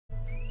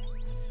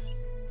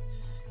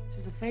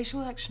is a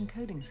facial action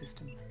coding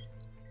system.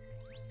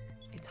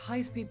 Its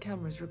high-speed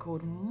cameras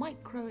record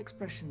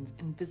micro-expressions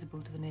invisible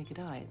to the naked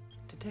eye.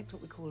 Detect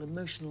what we call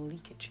emotional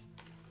leakage.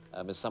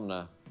 Miss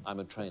Sumner, I'm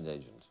a trained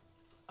agent.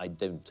 I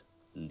don't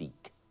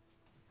leak.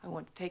 I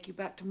want to take you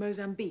back to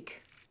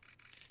Mozambique.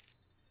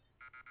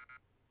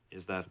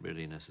 Is that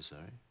really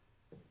necessary?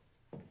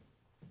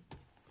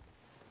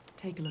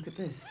 Take a look at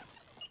this.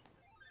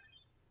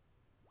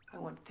 I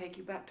want to take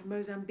you back to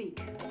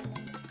Mozambique.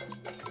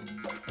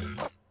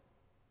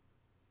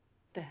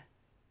 There.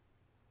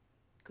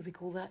 Could we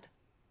call that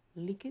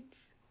leakage?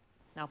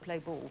 Now play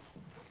ball.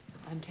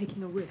 I'm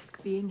taking a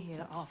risk being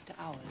here after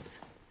hours.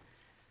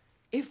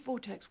 If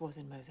Vortex was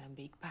in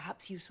Mozambique,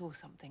 perhaps you saw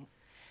something.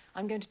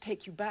 I'm going to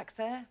take you back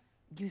there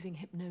using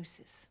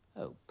hypnosis.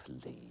 Oh,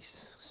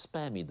 please.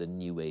 Spare me the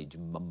new age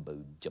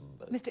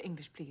mumbo-jumbo. Mr.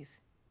 English,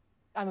 please.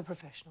 I'm a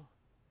professional.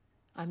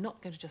 I'm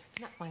not going to just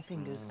snap my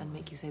fingers and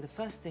make you say the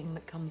first thing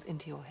that comes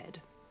into your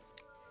head.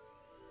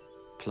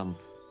 Plump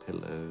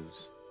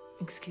pillows.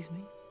 Excuse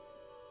me?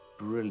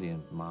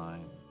 Brilliant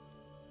mind.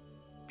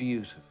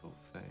 Beautiful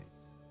face.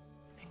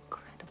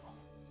 Incredible.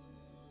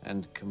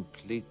 And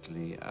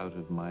completely out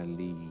of my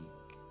league.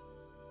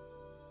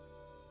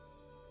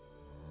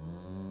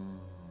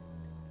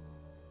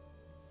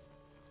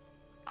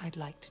 I'd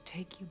like to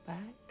take you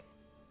back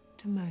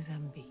to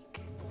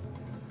Mozambique.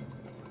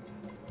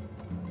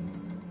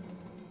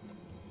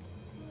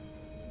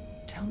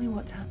 Tell me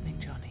what's happening,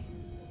 Johnny.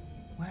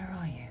 Where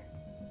are you?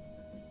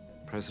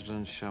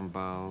 President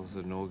Shambal's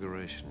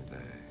inauguration day.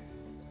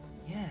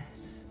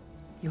 Yes,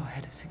 you're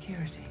head of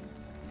security.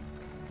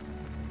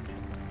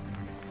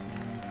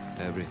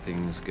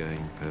 Everything's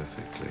going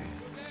perfectly.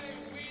 Today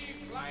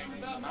we climb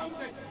the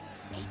mountain.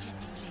 Agent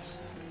English.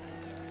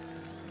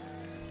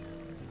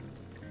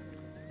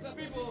 The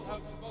people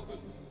have spoken,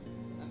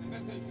 and the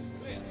message is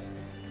clear.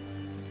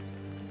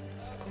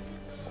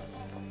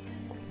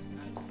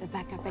 The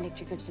backup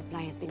electrical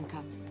supply has been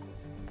cut.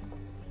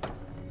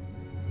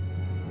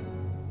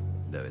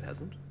 No, it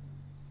hasn't.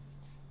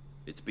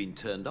 It's been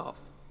turned off.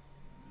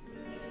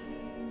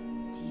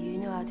 Do you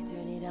know how to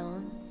turn it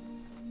on?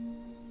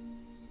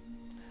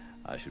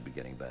 I should be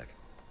getting back.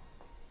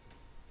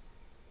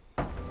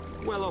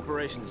 Well,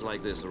 operations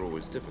like this are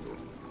always difficult.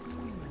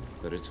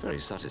 But it's very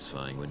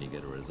satisfying when you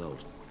get a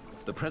result.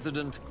 The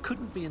President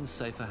couldn't be in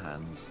safer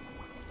hands.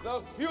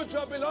 The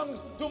future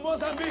belongs to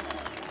Mozambique.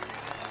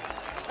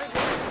 Thank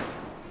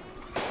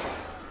you.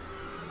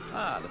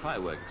 Ah, the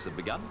fireworks have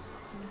begun.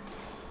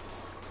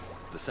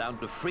 The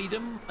sound of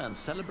freedom and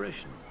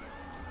celebration.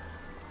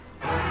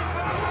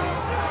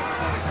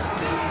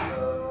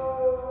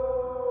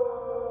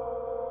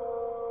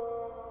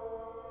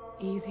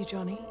 Easy,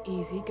 Johnny,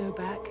 easy. Go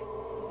back.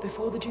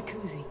 Before the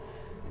jacuzzi.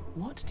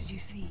 What did you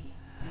see?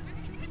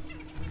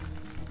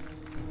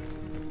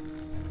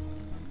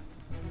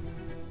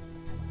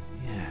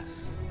 Yes.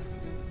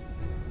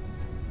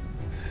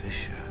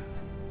 Fisher.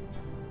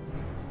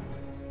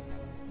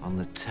 On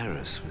the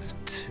terrace with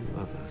two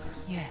others.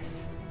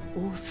 Yes,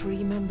 all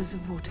three members of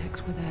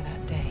Vortex were there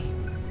that day.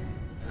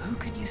 Who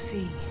can you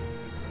see?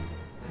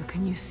 Who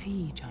can you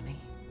see, Johnny?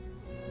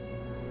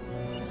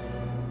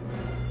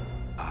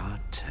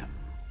 Artem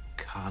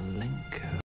Karlenko.